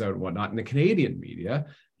Floyd comes out and whatnot. In the Canadian media,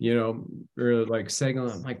 they're like saying,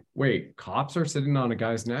 I'm like, wait, cops are sitting on a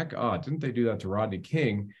guy's neck? Oh, didn't they do that to Rodney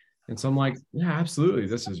King? And so I'm like, yeah, absolutely.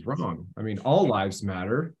 This is wrong. I mean, all lives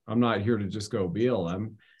matter. I'm not here to just go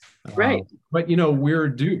BLM. Right. But, we're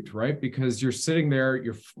duped, right? Because you're sitting there,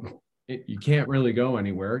 you can't really go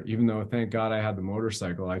anywhere, even though, thank God, I had the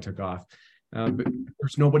motorcycle I took off. But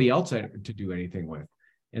there's nobody else to do anything with.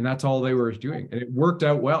 And that's all they were doing. And it worked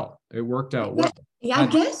out well. Yeah, I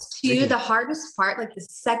guess too, the hardest part, like the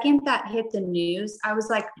second that hit the news, I was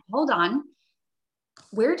like, hold on.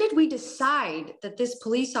 Where did we decide that this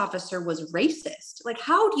police officer was racist? Like,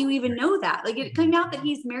 how do you even know that? Like, it came out that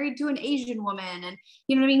he's married to an Asian woman, and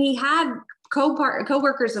he had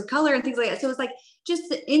co-workers of color and things like that. So it was like just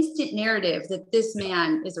the instant narrative that this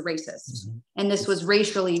man is a racist, and this was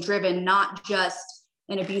racially driven, not just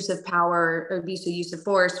an abuse of power or abusive use of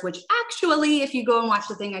force, which actually, if you go and watch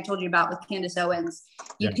the thing I told you about with Candace Owens,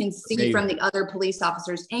 you can see from the other police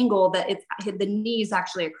officer's angle that the knee is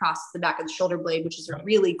actually across the back of the shoulder blade, which is a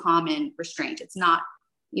really common restraint. It's not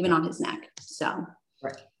even on his neck. So,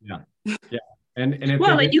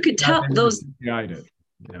 And you could tell those. Yeah, I did.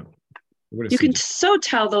 You can so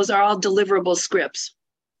tell those are all deliverable scripts.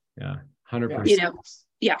 Yeah, 100%.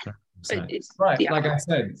 Right. Like I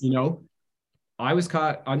said,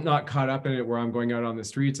 I'm not caught up in it where I'm going out on the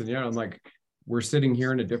streets and I'm like, we're sitting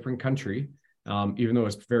here in a different country, even though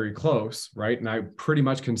it's very close, right? And I pretty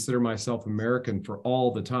much consider myself American for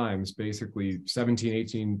all the times, basically 17,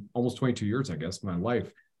 18, almost 22 years, I guess, my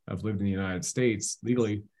life. I've lived in the United States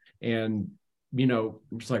legally. And, I'm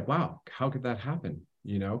just like, wow, how could that happen?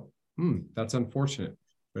 That's unfortunate.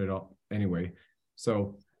 But anyway,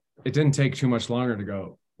 so it didn't take too much longer to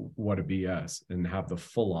go, what a BS, and have the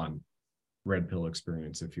full on red pill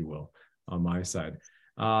experience, if you will, on my side.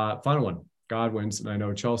 Final one, God wins. And I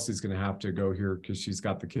know Chelsea's going to have to go here because she's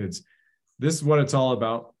got the kids. This is what it's all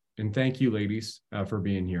about. And thank you, ladies, for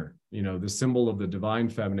being here. The symbol of the divine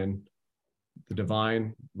feminine, the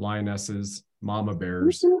divine lionesses, mama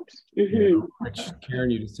bears. Which, Karen,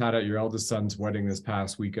 you just had at your eldest son's wedding this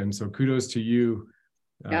past weekend. So kudos to you,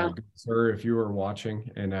 sir, if you were watching.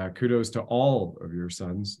 And kudos to all of your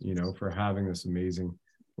sons, for having this amazing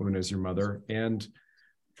woman as your mother, and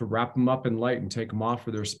to wrap them up in light and take them off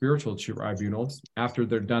for their spiritual tribunals after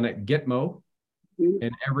they're done at Gitmo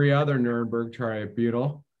and every other Nuremberg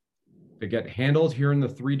tribunal. They get handled here in the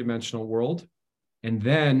 3-dimensional world, and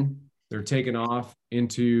then they're taken off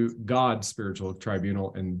into God's spiritual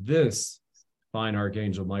tribunal. And this fine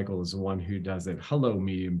Archangel Michael is the one who does it. Hello,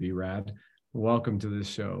 Medium B-Rad. Welcome to this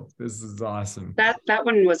show. This is awesome. That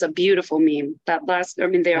one was a beautiful meme. That last, I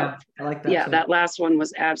like that. Yeah, too. That last one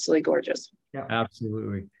was absolutely gorgeous. Yeah,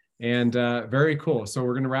 absolutely. And very cool. So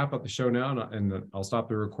we're going to wrap up the show now, and I'll stop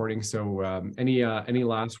the recording. So any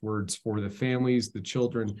last words for the families, the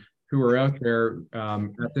children who are out there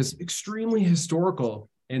at this extremely historical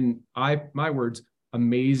and my words,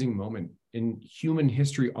 amazing moment in human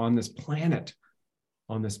history on this planet.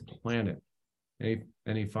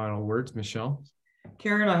 Any final words, Michelle?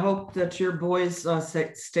 Karen, I hope that your boys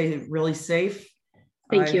stay really safe.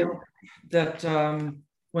 Thank you. Hope that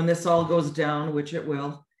when this all goes down, which it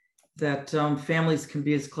will, that families can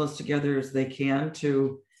be as close together as they can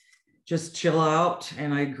to just chill out.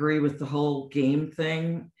 And I agree with the whole game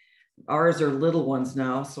thing. Ours are little ones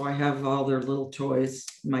now, so I have all their little toys,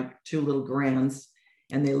 my 2 little grands,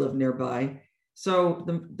 and they live nearby. So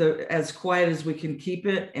the as quiet as we can keep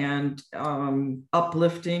it, and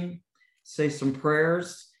uplifting, say some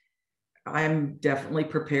prayers. I'm definitely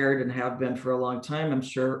prepared and have been for a long time. I'm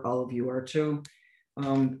sure all of you are too.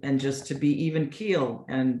 and just to be even keel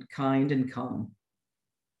and kind and calm.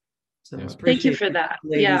 So Yes. Thank you appreciate for it, that.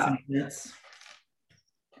 ladies Yeah. and gents.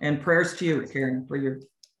 And prayers to you, Karen, for your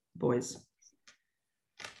boys.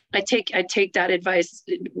 I take that advice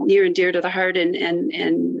near and dear to the heart, and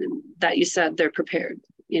that you said they're prepared.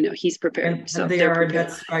 You know, he's prepared. And So they they're are. prepared.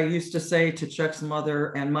 That's I used to say to Chuck's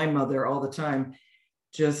mother and my mother all the time.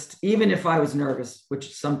 Just even if I was nervous,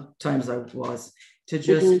 which sometimes I was, to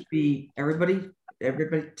just be everybody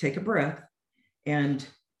take a breath. And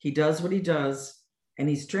he does what he does, and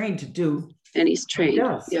he's trained to do. And he's trained. He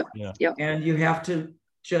does. Yep. Yeah. Yep. And you have to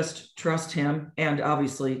just trust him, and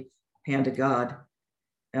obviously hand to God.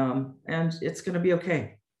 And it's going to be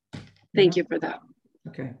okay. Thank you for that.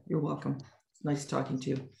 Okay, you're welcome. It's nice talking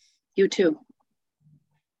to you. You too.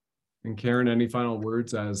 And Karen, any final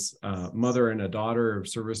words as a mother and a daughter of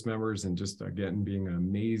service members, and just again being an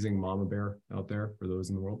amazing mama bear out there for those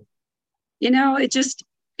in the world? You know, it just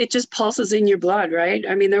pulses in your blood, right?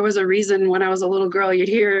 I mean, there was a reason when I was a little girl, you'd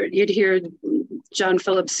hear John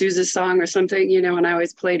Philip Sousa's song or something, you know, and I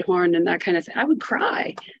always played horn and that kind of thing. I would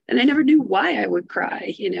cry, and I never knew why I would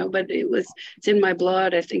cry, you know, but it's in my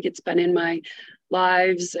blood. I think it's been in my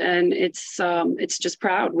lives, and it's just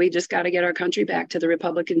proud. We just got to get our country back to the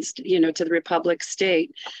Republicans, you know, to the Republic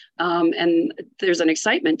state. And there's an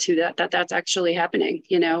excitement to that's actually happening,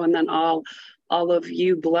 you know, and then all of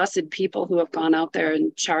you blessed people who have gone out there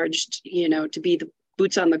and charged, you know, to be the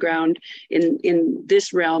boots on the ground in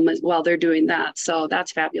this realm while they're doing that. So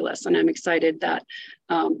that's fabulous. And I'm excited that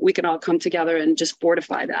we can all come together and just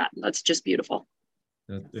fortify that. That's just beautiful.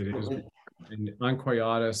 It is. And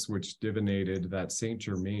Anquayatus, which divinated that Saint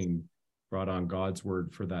Germain brought on God's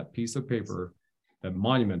word for that piece of paper, that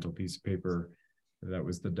monumental piece of paper that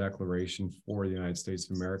was the Declaration for the United States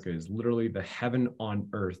of America, is literally the heaven on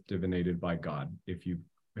earth divinated by God. If you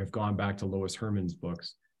have gone back to Lois Herman's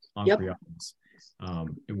books, Anquayatus,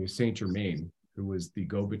 it was Saint Germain who was the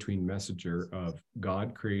go-between messenger of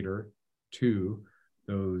God, creator, to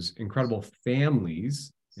those incredible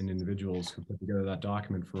families and individuals who put together that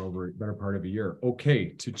document for over a better part of a year.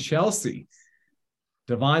 Okay, to Chelsea,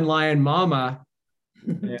 Divine Lion Mama,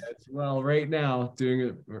 as well right now, doing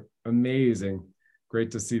it amazing.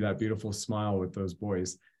 Great to see that beautiful smile with those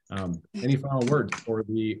boys. Any final words for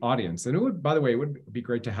the audience? And it would, by the way, it would be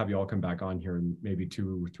great to have you all come back on here in maybe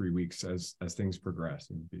 2 or 3 weeks as things progress.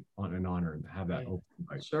 It would be an honor to have that open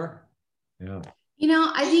invite. Sure. Yeah. You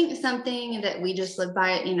know, I think something that we just live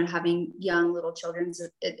by, you know, having young little children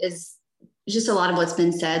is just a lot of what's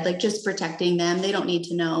been said, like just protecting them. They don't need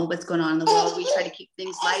to know what's going on in the world. We try to keep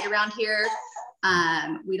things light around here.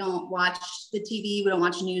 We don't watch the TV. We don't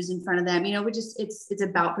watch news in front of them. You know, it's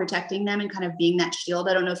about protecting them and kind of being that shield.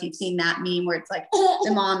 I don't know if you've seen that meme where it's like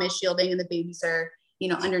the mom is shielding and the babies are, you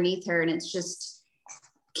know, underneath her. And it's just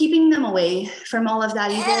keeping them away from all of that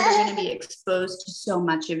evil. They're going to be exposed to so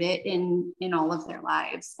much of it in all of their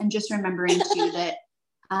lives. And just remembering too that,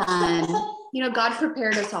 you know, God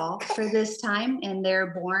prepared us all for this time, and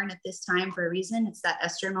they're born at this time for a reason. It's that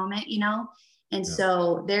Esther moment, you know? And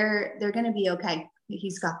so they're going to be okay.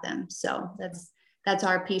 He's got them. So that's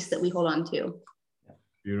our piece that we hold on to.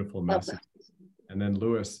 Beautiful message. And then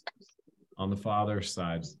Lewis, on the father's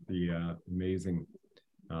side, the amazing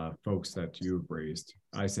folks that you've raised.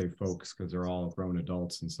 I say folks because they're all grown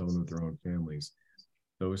adults and some with their own families.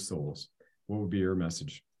 Those souls. What would be your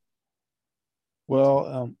message?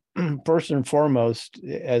 Well, first and foremost,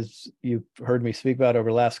 as you've heard me speak about over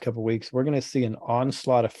the last couple of weeks, we're going to see an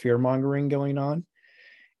onslaught of fear mongering going on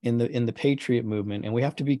in the patriot movement, and we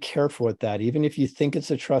have to be careful with that. Even if you think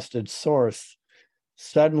it's a trusted source,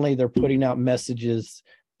 suddenly they're putting out messages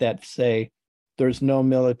that say there's no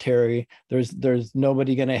military, there's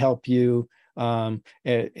nobody going to help you.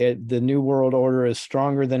 The new world order is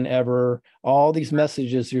stronger than ever. All these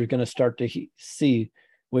messages you're going to start to see,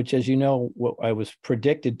 which, as you know, what I was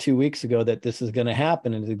predicted 2 weeks ago that this is going to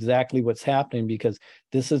happen, and is exactly what's happening, because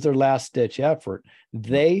this is their last ditch effort.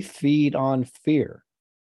 They feed on fear.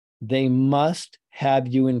 They must have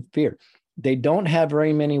you in fear. They don't have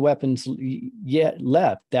very many weapons yet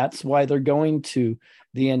left. That's why they're going to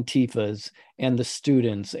the Antifas and the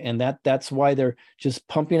students, and that's why they're just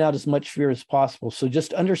pumping out as much fear as possible. So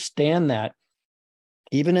just understand that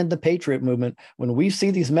even in the patriot movement, when we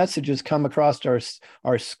see these messages come across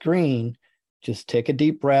our screen, just take a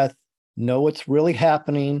deep breath, know what's really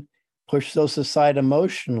happening, push those aside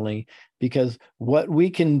emotionally, because what we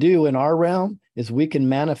can do in our realm is we can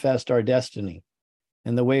manifest our destiny.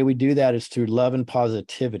 And the way we do that is through love and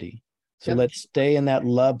positivity. So let's stay in that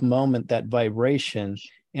love moment, that vibration.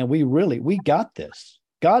 And we got this.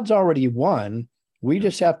 God's already won. We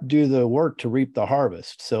just have to do the work to reap the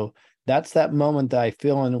harvest. So that's that moment that I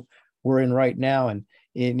feel we're in right now. And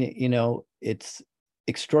it's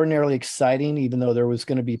extraordinarily exciting, even though there was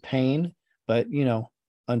going to be pain. But,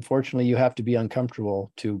 unfortunately, you have to be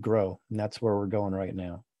uncomfortable to grow. And that's where we're going right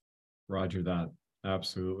now. Roger that.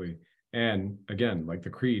 Absolutely. And again, like the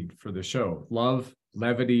creed for the show, love,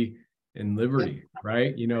 levity, and liberty,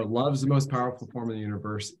 right? Love's the most powerful form of the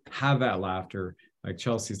universe. Have that laughter, like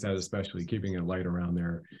Chelsea said, especially keeping it light around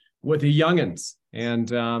there with the youngins.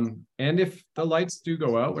 And if the lights do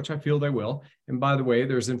go out, which I feel they will. And by the way,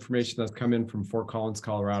 there's information that's come in from Fort Collins,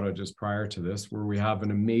 Colorado, just prior to this, where we have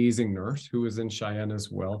an amazing nurse who is in Cheyenne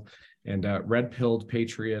as well. And red-pilled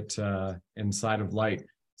patriot inside of light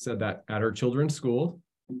said that at her children's school,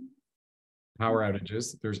 power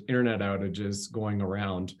outages, there's internet outages going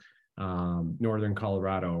around northern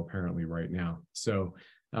Colorado apparently right now. So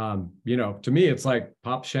to me, it's like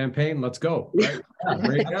pop champagne, let's go. Right?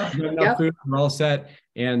 Right now, enough food, we're all set,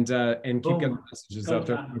 and keep getting the messages out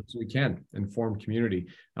there so we can inform community.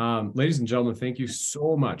 Ladies and gentlemen, thank you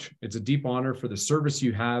so much. It's a deep honor for the service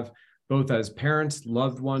you have, both as parents,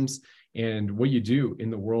 loved ones, and what you do in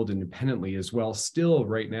the world independently as well. Still,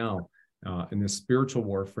 right now, in this spiritual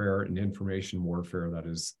warfare and information warfare that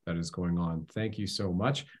is going on. Thank you so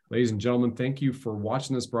much. Ladies and gentlemen, thank you for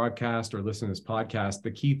watching this broadcast or listening to this podcast.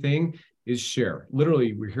 The key thing is share.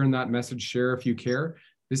 Literally, we're hearing that message, share if you care.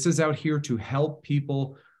 This is out here to help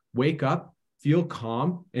people wake up, feel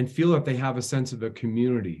calm, and feel that they have a sense of a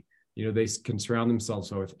community, they can surround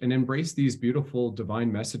themselves with, and embrace these beautiful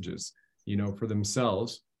divine messages, for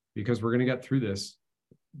themselves, because we're going to get through this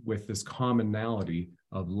with this commonality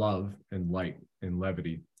of love and light and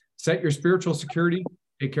levity. Set your spiritual security,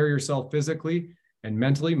 take care of yourself physically and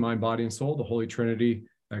mentally, mind, body, and soul, the Holy Trinity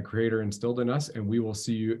that Creator instilled in us. And we will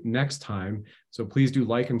see you next time. So please do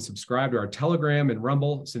like and subscribe to our Telegram and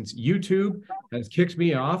Rumble, since YouTube has kicked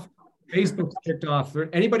me off. Facebook's kicked off.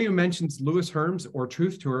 Anybody who mentions Lewis Herms or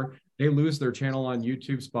Truth Tour, they lose their channel on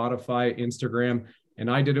YouTube, Spotify, Instagram. And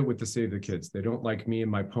I did it with the Save the Kids. They don't like me and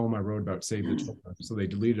my poem I wrote about Save the Children. So they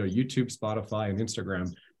deleted our YouTube, Spotify, and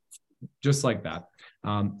Instagram, just like that.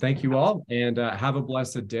 Thank you all, and have a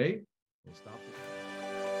blessed day. We'll stop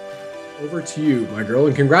it. Over to you, my girl,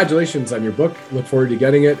 and congratulations on your book. Look forward to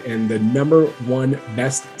getting it. And the #1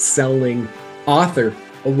 best-selling author,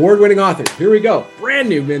 award-winning author. Here we go. Brand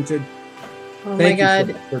new minted. Oh Thank my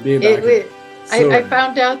you God. for being back. I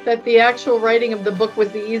found out that the actual writing of the book was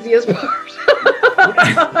the easiest part.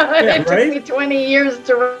 It took me 20 years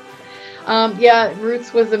to write.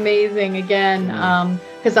 Roots was amazing again,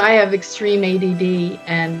 because I have extreme ADD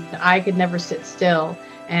and I could never sit still.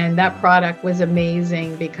 And that product was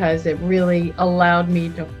amazing because it really allowed me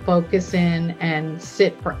to focus in and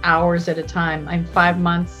sit for hours at a time. I'm 5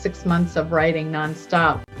 months, 6 months of writing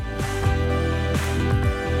nonstop.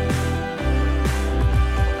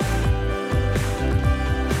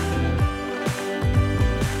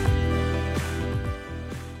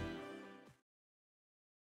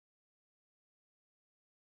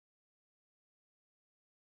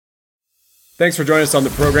 Thanks for joining us on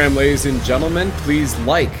the program, ladies and gentlemen. Please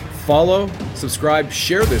like, follow, subscribe,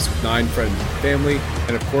 share this with 9 friends and family.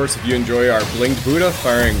 And of course, if you enjoy our blinged Buddha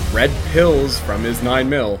firing red pills from his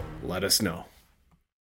 9mm, let us know.